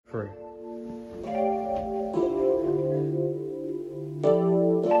3.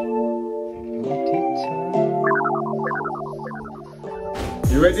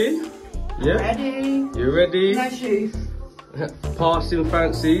 You ready? Yeah? Ready. You ready? No shoes. Passing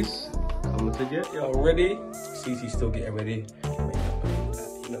fancies. Coming to get you ready. Cece's still getting ready. You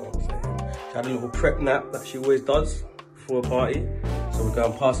know what I'm saying? She had a little prep nap that she always does before a party. So we're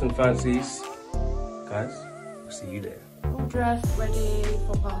going passing fancies. Guys, we'll see you there. All dressed, ready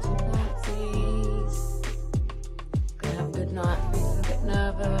for passing fancies. Gonna have a good night, feeling a bit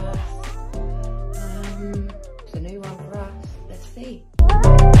nervous. It's a new one for us. Let's see.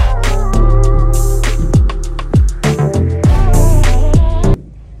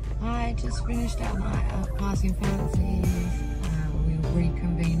 I just finished our night of passing fancies. We'll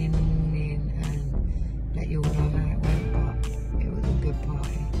reconvene in the morning and let you all know how it went, but it was a good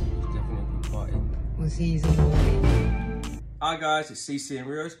party. Definitely a good party. We'll see you in the morning. Hi guys, it's Cece and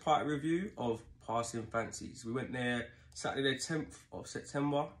Rio's party review of Passing Fancies. We went there Saturday 10th of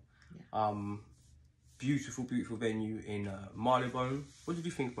September. Yeah. Beautiful, beautiful venue in Marylebone. What did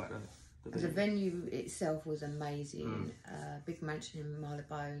you think about the venue? The venue itself was amazing. Big mansion in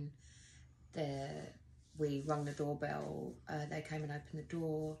Marylebone. We rung the doorbell. They came and opened the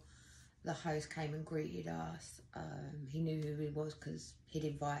door. The host came and greeted us. He knew who he was because he'd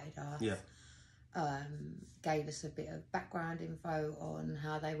invited us. Yeah. Gave us a bit of background info on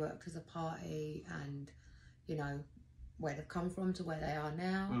how they worked as a party and, you know, where they've come from to where they are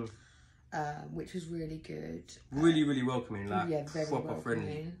now. Which was really good. Really, really welcoming, like yeah, very proper welcoming.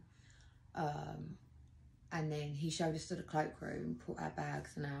 Friendly. And then he showed us to the cloakroom, put our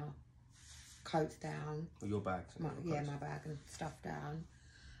bags and our coats down. Or your bags. My bag and stuff down.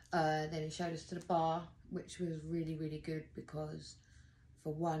 Then he showed us to the bar, which was really, really good because,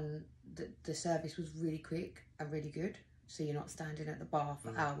 for one, the service was really quick and really good. So you're not standing at the bar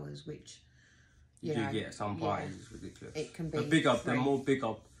for hours, which you know, get at some parties. It's ridiculous. It can be the more big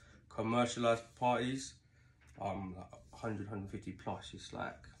up commercialised parties, like 100, 150 plus. It's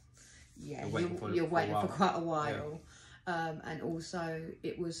like you're waiting for quite a while. Yeah. And also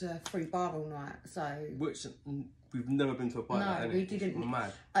it was a free bar all night, so which we've never been to a party. No, we didn't.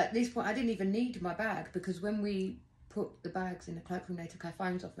 Mad. At this point, I didn't even need my bag because when we put the bags in the cloakroom, they took our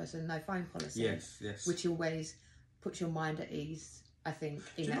phones off us and no phone policy. Yes. Which always puts your mind at ease, I think,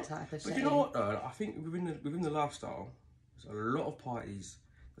 in that type of setting. But you know what though? I think within the lifestyle, there's a lot of parties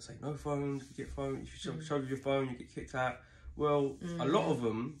that say no phones. You get phone. If you show your phone, you get kicked out. Well, a lot of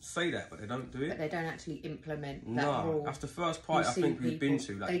them say that, but they don't do it. But they don't actually implement that rule. After the first party I think we've been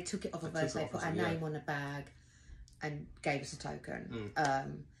to, like, they took it off of us. They put our name on a bag and gave us a token.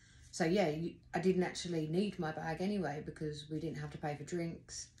 So yeah, I didn't actually need my bag anyway because we didn't have to pay for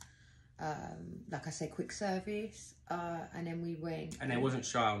drinks. Like I said, quick service, and then we went. And they wasn't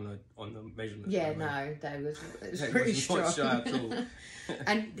shy on the measurements. Yeah, no, it was pretty strong. Not shy at all.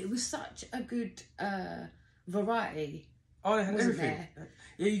 And it was such a good variety. Oh, they had everything.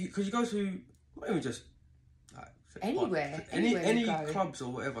 Yeah, because you go to not even just like anywhere, any clubs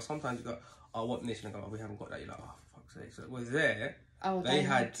or whatever. Sometimes you go, I want this, and I go, oh, we haven't got that. You're like, oh, for fuck's sake. So we're there. Oh, they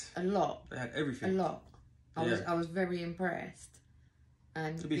had a lot. They had everything. A lot. I was very impressed.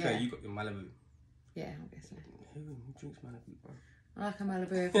 And to be fair, you got your Malibu. Yeah, obviously. Who drinks Malibu, bro? I like a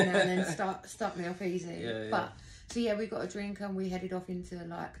Malibu every now and then. Start me off easy. Yeah. But so yeah, we got a drink and we headed off into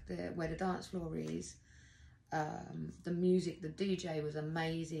like where the dance floor is. The music, the DJ was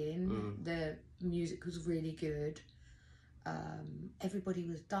amazing. The music was really good. Everybody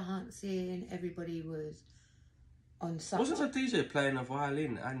was dancing. Everybody was on such... Wasn't the DJ playing a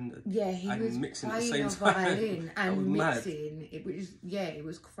violin and he was mixing playing at the same time? Violin and mixing. Mad. It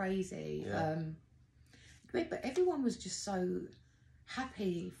was crazy. Yeah. But everyone was just so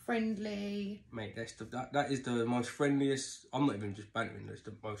happy, friendly. Mate, that is the most friendliest. I'm not even just bantering. It's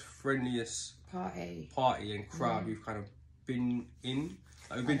the most friendliest party and crowd we've kind of been in.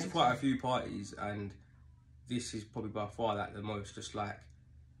 Like, we've been to quite a few parties, and this is probably by far like the most. Just like,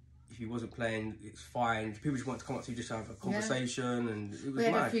 if you wasn't playing, it's fine. People just want to come up to you just have a conversation, and it was We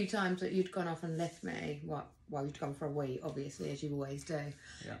had mad. a few times that you'd gone off and left me. Well, you'd gone for a wee, obviously, as you always do.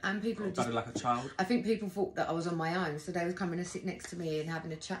 Yeah. And people done it like a child. I think people thought that I was on my own, so they were coming to sit next to me and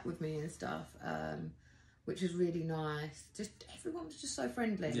having a chat with me and stuff, which was really nice. Just everyone was just so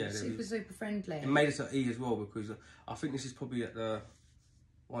friendly, super friendly. It made us at ease as well because I think this is probably at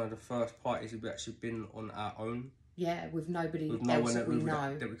one of the first parties we've actually been on our own. Yeah, with nobody with else that we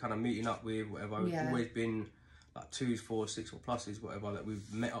know. That we're kind of meeting up with, whatever. We've always been like 2s, 4s, 6 or pluses, whatever, that we've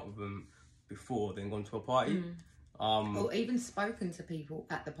met up with them before, then gone to a party. Or even spoken to people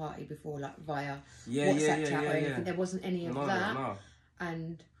at the party before, like via WhatsApp chat or anything. There wasn't any of that. No.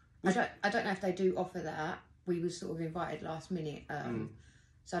 And I don't know if they do offer that. We was sort of invited last minute,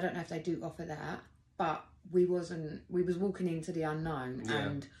 so I don't know if they do offer that. But we was walking into the unknown,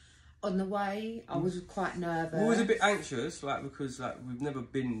 and on the way I was quite nervous. We was a bit anxious, like, because like we've never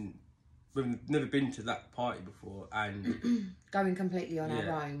been to that party before, and going completely on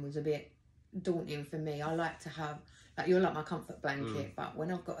our own was a bit daunting for me. I like to have, like, you're like my comfort blanket, but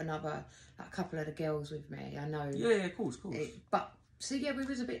when I've got another, like, a couple of the girls with me, I know. Yeah, of course. But so yeah, we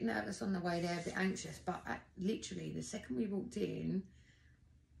was a bit nervous on the way there, a bit anxious. But literally the second we walked in,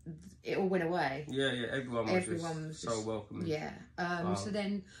 it all went away. Yeah, everyone was just so welcoming. Yeah. So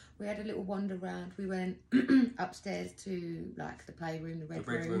then we had a little wander around. We went upstairs to, like, the playroom, the red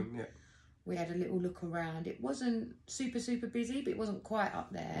room. Yeah. We had a little look around. It wasn't super busy, but it wasn't quite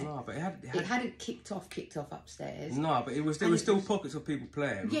up there. No, but it hadn't kicked off upstairs. No, but there was still pockets of people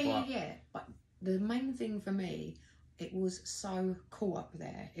playing. Yeah. But the main thing for me, it was so cool up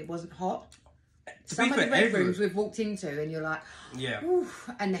there. It wasn't hot. Some of the red rooms we've walked into, and you're like, oof,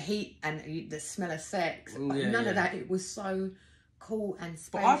 and the heat and the smell of sex. But none of that. It was so cool and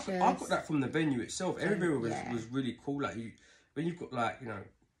spacious. But I got that from the venue itself. Every room was really cool. Like, when you've got, like, you know,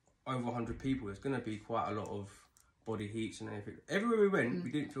 over 100 people, there's going to be quite a lot of body heats and everything. Everywhere we went, we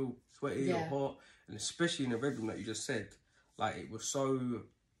didn't feel sweaty or hot, and especially in the red room, like you just said, like, it was so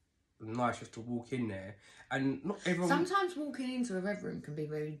nice just to walk in there. And not everyone... Sometimes walking into a red room can be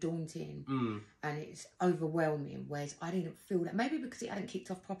very daunting and it's overwhelming, whereas I didn't feel that. Maybe because it hadn't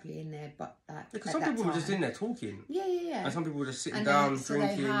kicked off properly in there, but because some people were just in there talking. Yeah. And some people were just sitting down, so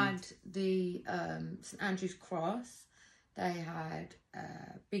drinking. They had the St Andrew's Cross. They had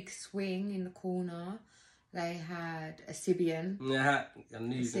a big swing in the corner. They had a Sibian. Yeah, I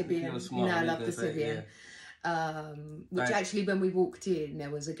knew Sibian. I love the Sibian. Which actually, when we walked in, there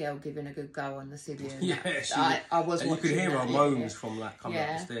was a girl giving a good go on the Sibian. Yeah, I was watching. You could hear her moans from, like, coming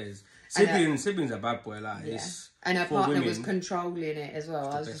up the stairs. Sibian's a bad boy, like, it's and her partner was controlling it as well.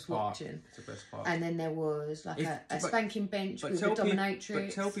 I was just watching. It's the best part. And then there was like a spanking bench with a dominatrix.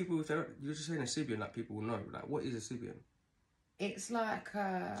 But tell people, if you're just saying a Sibian, like, people will know. Like, what is a Sibian? It's like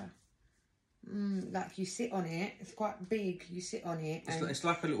you sit on it. It's quite big. You sit on it. It's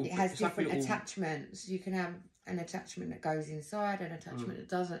like a little. It has different attachments. You can have an attachment that goes inside, an attachment that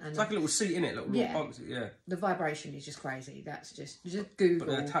doesn't. And it's like a little seat in it, little bumps. Yeah. The vibration is just crazy. That's just Google.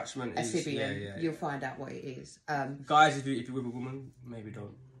 But the attachment is Sibian. You'll find out what it is. Guys, if you're with a woman, maybe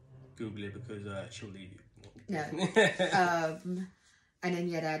don't Google it because she'll leave you. No. And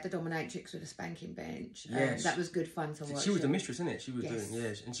then they had the dominatrix with a spanking bench. Yes. That was good fun to watch. She was the mistress, innit? She was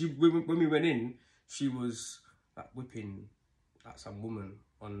doing, and she, when we went in, she was, like, whipping, like, some woman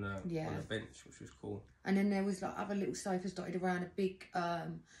on the bench, which was cool. And then there was, like, other little sofas dotted around, a big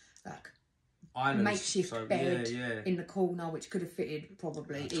like islands, makeshift bed in the corner, which could have fitted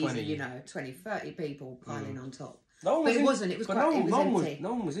probably 20, 20, 30 people piling on top. But it wasn't. It was quite empty.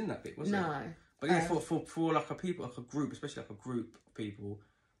 No one was in that bit, was there? No. But yeah, for like a group, especially like a group of people,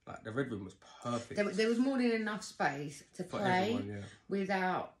 like, the red room was perfect. There was more than enough space to play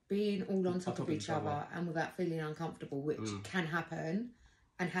without being all on top of each other and without feeling uncomfortable, which can happen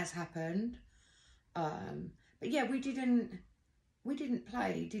and has happened. But yeah, we didn't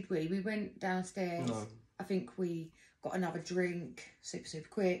play, did we? We went downstairs. No. I think we got another drink, super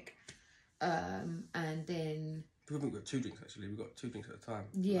quick, and then. We haven't got 2 drinks, actually. We got 2 drinks at a time.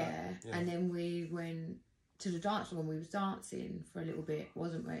 Yeah, and then we went to the dance floor and we was dancing for a little bit,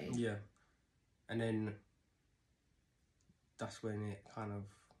 wasn't we? Yeah. And then that's when it kind of...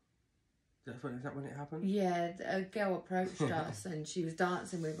 Is that when it happened? Yeah, a girl approached us and she was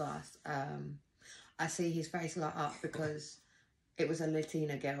dancing with us. I see his face light up because it was a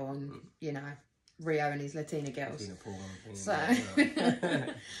Latina girl and, you know, Rio and his Latina girls. So,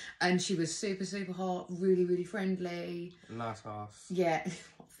 and she was super hot, really friendly. Nice ass. Yeah,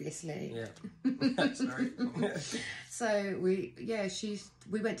 obviously. Yeah. Sorry. So we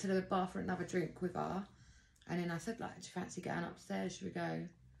went to the bar for another drink with her, and then I said, like, do you fancy going upstairs? Should we go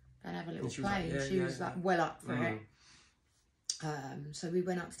and have a little play? And she was like, well up for it. So we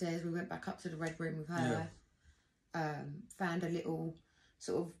went upstairs. We went back up to the red room with her. Found a little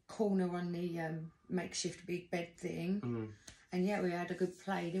sort of corner on the makeshift big bed thing. And yeah, we had a good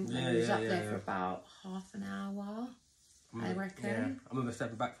play, didn't we? We was up there for about half an hour, I reckon. Yeah. I remember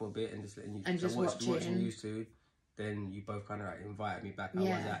stepping back for a bit and just letting you... And just watching you two. Then you both kind of, like, invited me back. I was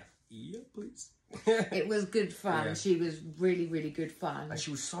like, yeah, please. It was good fun. Yeah. She was really good fun. And she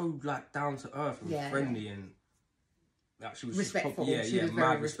was so, like, down to earth and friendly and... Like, she was respectful. She was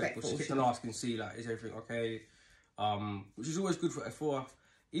mad respectful. She kept on asking, like, is everything okay? Which is always good for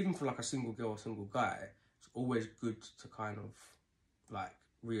even for, like, a single girl or single guy. It's always good to kind of, like,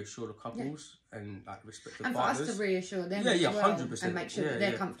 reassure the couples and like respect the and partners. for us to reassure them Yeah, as yeah, well, 100%. and make sure that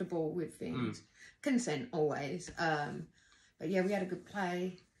they're comfortable with things. Consent always. But yeah, we had a good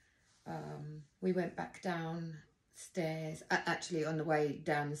play. We went back downstairs. Actually, on the way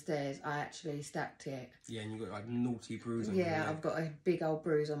down the stairs, I actually stacked it. Yeah, and you got like naughty bruise on Yeah, I've got a big old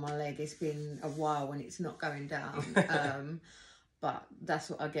bruise on my leg. It's been a while when it's not going down. But that's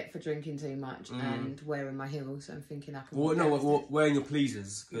what I get for drinking too much and wearing my heels and thinking I can walk wearing your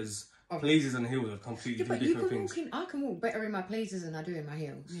pleasers, because pleasers and heels are completely different things. I can walk better in my pleasers than I do in my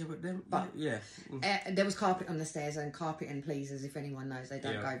heels. Yeah, but then... there was carpet on the stairs, and carpet and pleasers, if anyone knows, they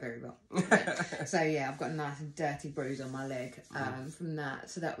don't go very well. So yeah, I've got a nice dirty bruise on my leg from that.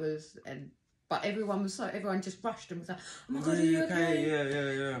 So that was... But everyone just rushed and was like, oh my God, are you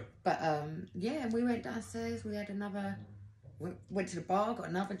okay? Yeah. But yeah, we went downstairs, we had another... Went to the bar, got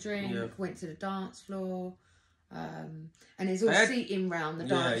another drink, went to the dance floor, and there's all seating round the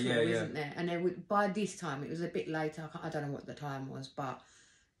dance floor, isn't there? And by this time, it was a bit later, I don't know what the time was, but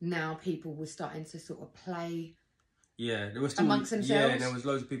now people were starting to sort of play there was still, amongst themselves. Yeah, and there was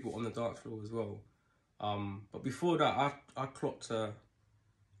loads of people on the dance floor as well. But before that, I clocked a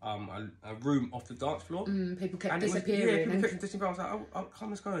room off the dance floor. People kept disappearing. People kept disappearing. I was like, oh, come,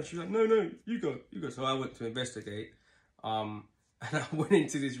 let's go. And she was like, no, you go. So I went to investigate. And I went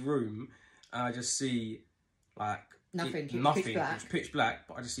into this room and I just see like nothing. It's pitch black,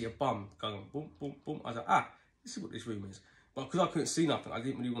 but I just see a bum going boom, boom, boom. I was like, this is what this room is. But because I couldn't see nothing, I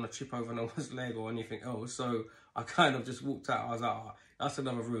didn't really want to trip over no one's leg or anything else. So I kind of just walked out. I was like, that's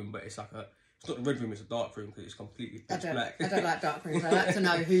another room, but it's like it's not the red room, it's a dark room because it's completely pitch black. I don't like dark rooms. I like to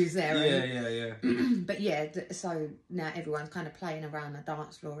know who's there. Yeah. But yeah, so now everyone's kind of playing around the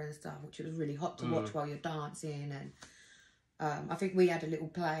dance floor and stuff, which was really hot to watch while you're dancing. And I think we had a little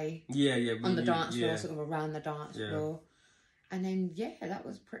play on the dance floor, sort of around the dance floor. And then, that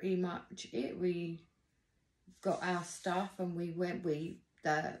was pretty much it. We got our stuff and we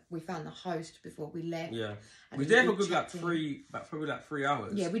found the host before we left. Yeah. We were there for probably 3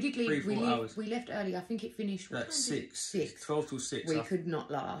 hours. Yeah, we did leave. We left early. I think it finished at 6. 12 till 6. We could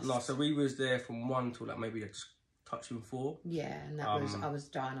not last. So we was there from 1 till like maybe just touching 4. Yeah, and that was, I was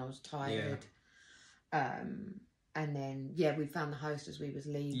done. I was tired. And then, we found the host as we was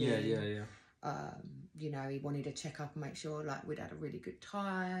leaving. Yeah. You know, he wanted to check up and make sure like we'd had a really good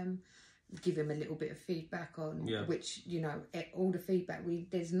time, give him a little bit of feedback on which, you know, all the feedback,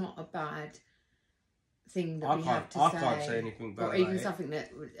 there's not a bad thing that we have to say. I can't say anything bad. Or even something that,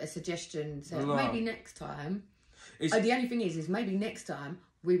 a suggestion, maybe next time. The only thing is maybe next time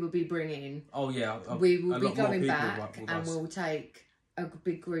we will be bringing... we will be going back and we'll take a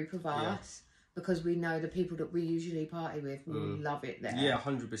big group of us. Because we know the people that we usually party with will love it there. Yeah,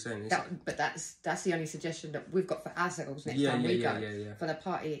 100%. But that's the only suggestion that we've got for ourselves next time we go. Yeah. For the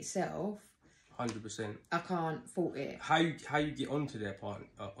party itself, 100%. I can't fault it. How you get onto their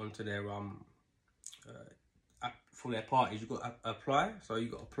for their parties? You've got to apply. So you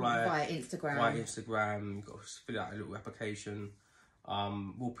got to apply via Instagram. You've got to fill out a little application.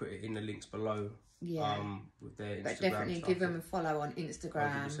 We'll put it in the links below. Yeah. With their Instagram. But definitely give them a follow on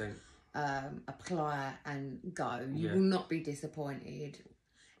Instagram. 100%. Apply and go. You will not be disappointed.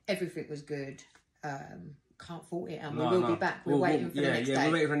 Everything was good. Can't fault it, and we will be back. We're waiting for the next date.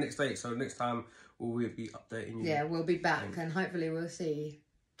 We're waiting for the next date. So next time we'll be updating you. Yeah, we'll be back, and hopefully we'll see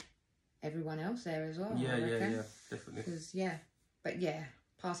everyone else there as well. Yeah, definitely. Because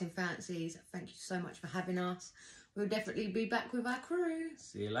passing fancies. Thank you so much for having us. We'll definitely be back with our crew.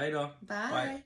 See you later. Bye.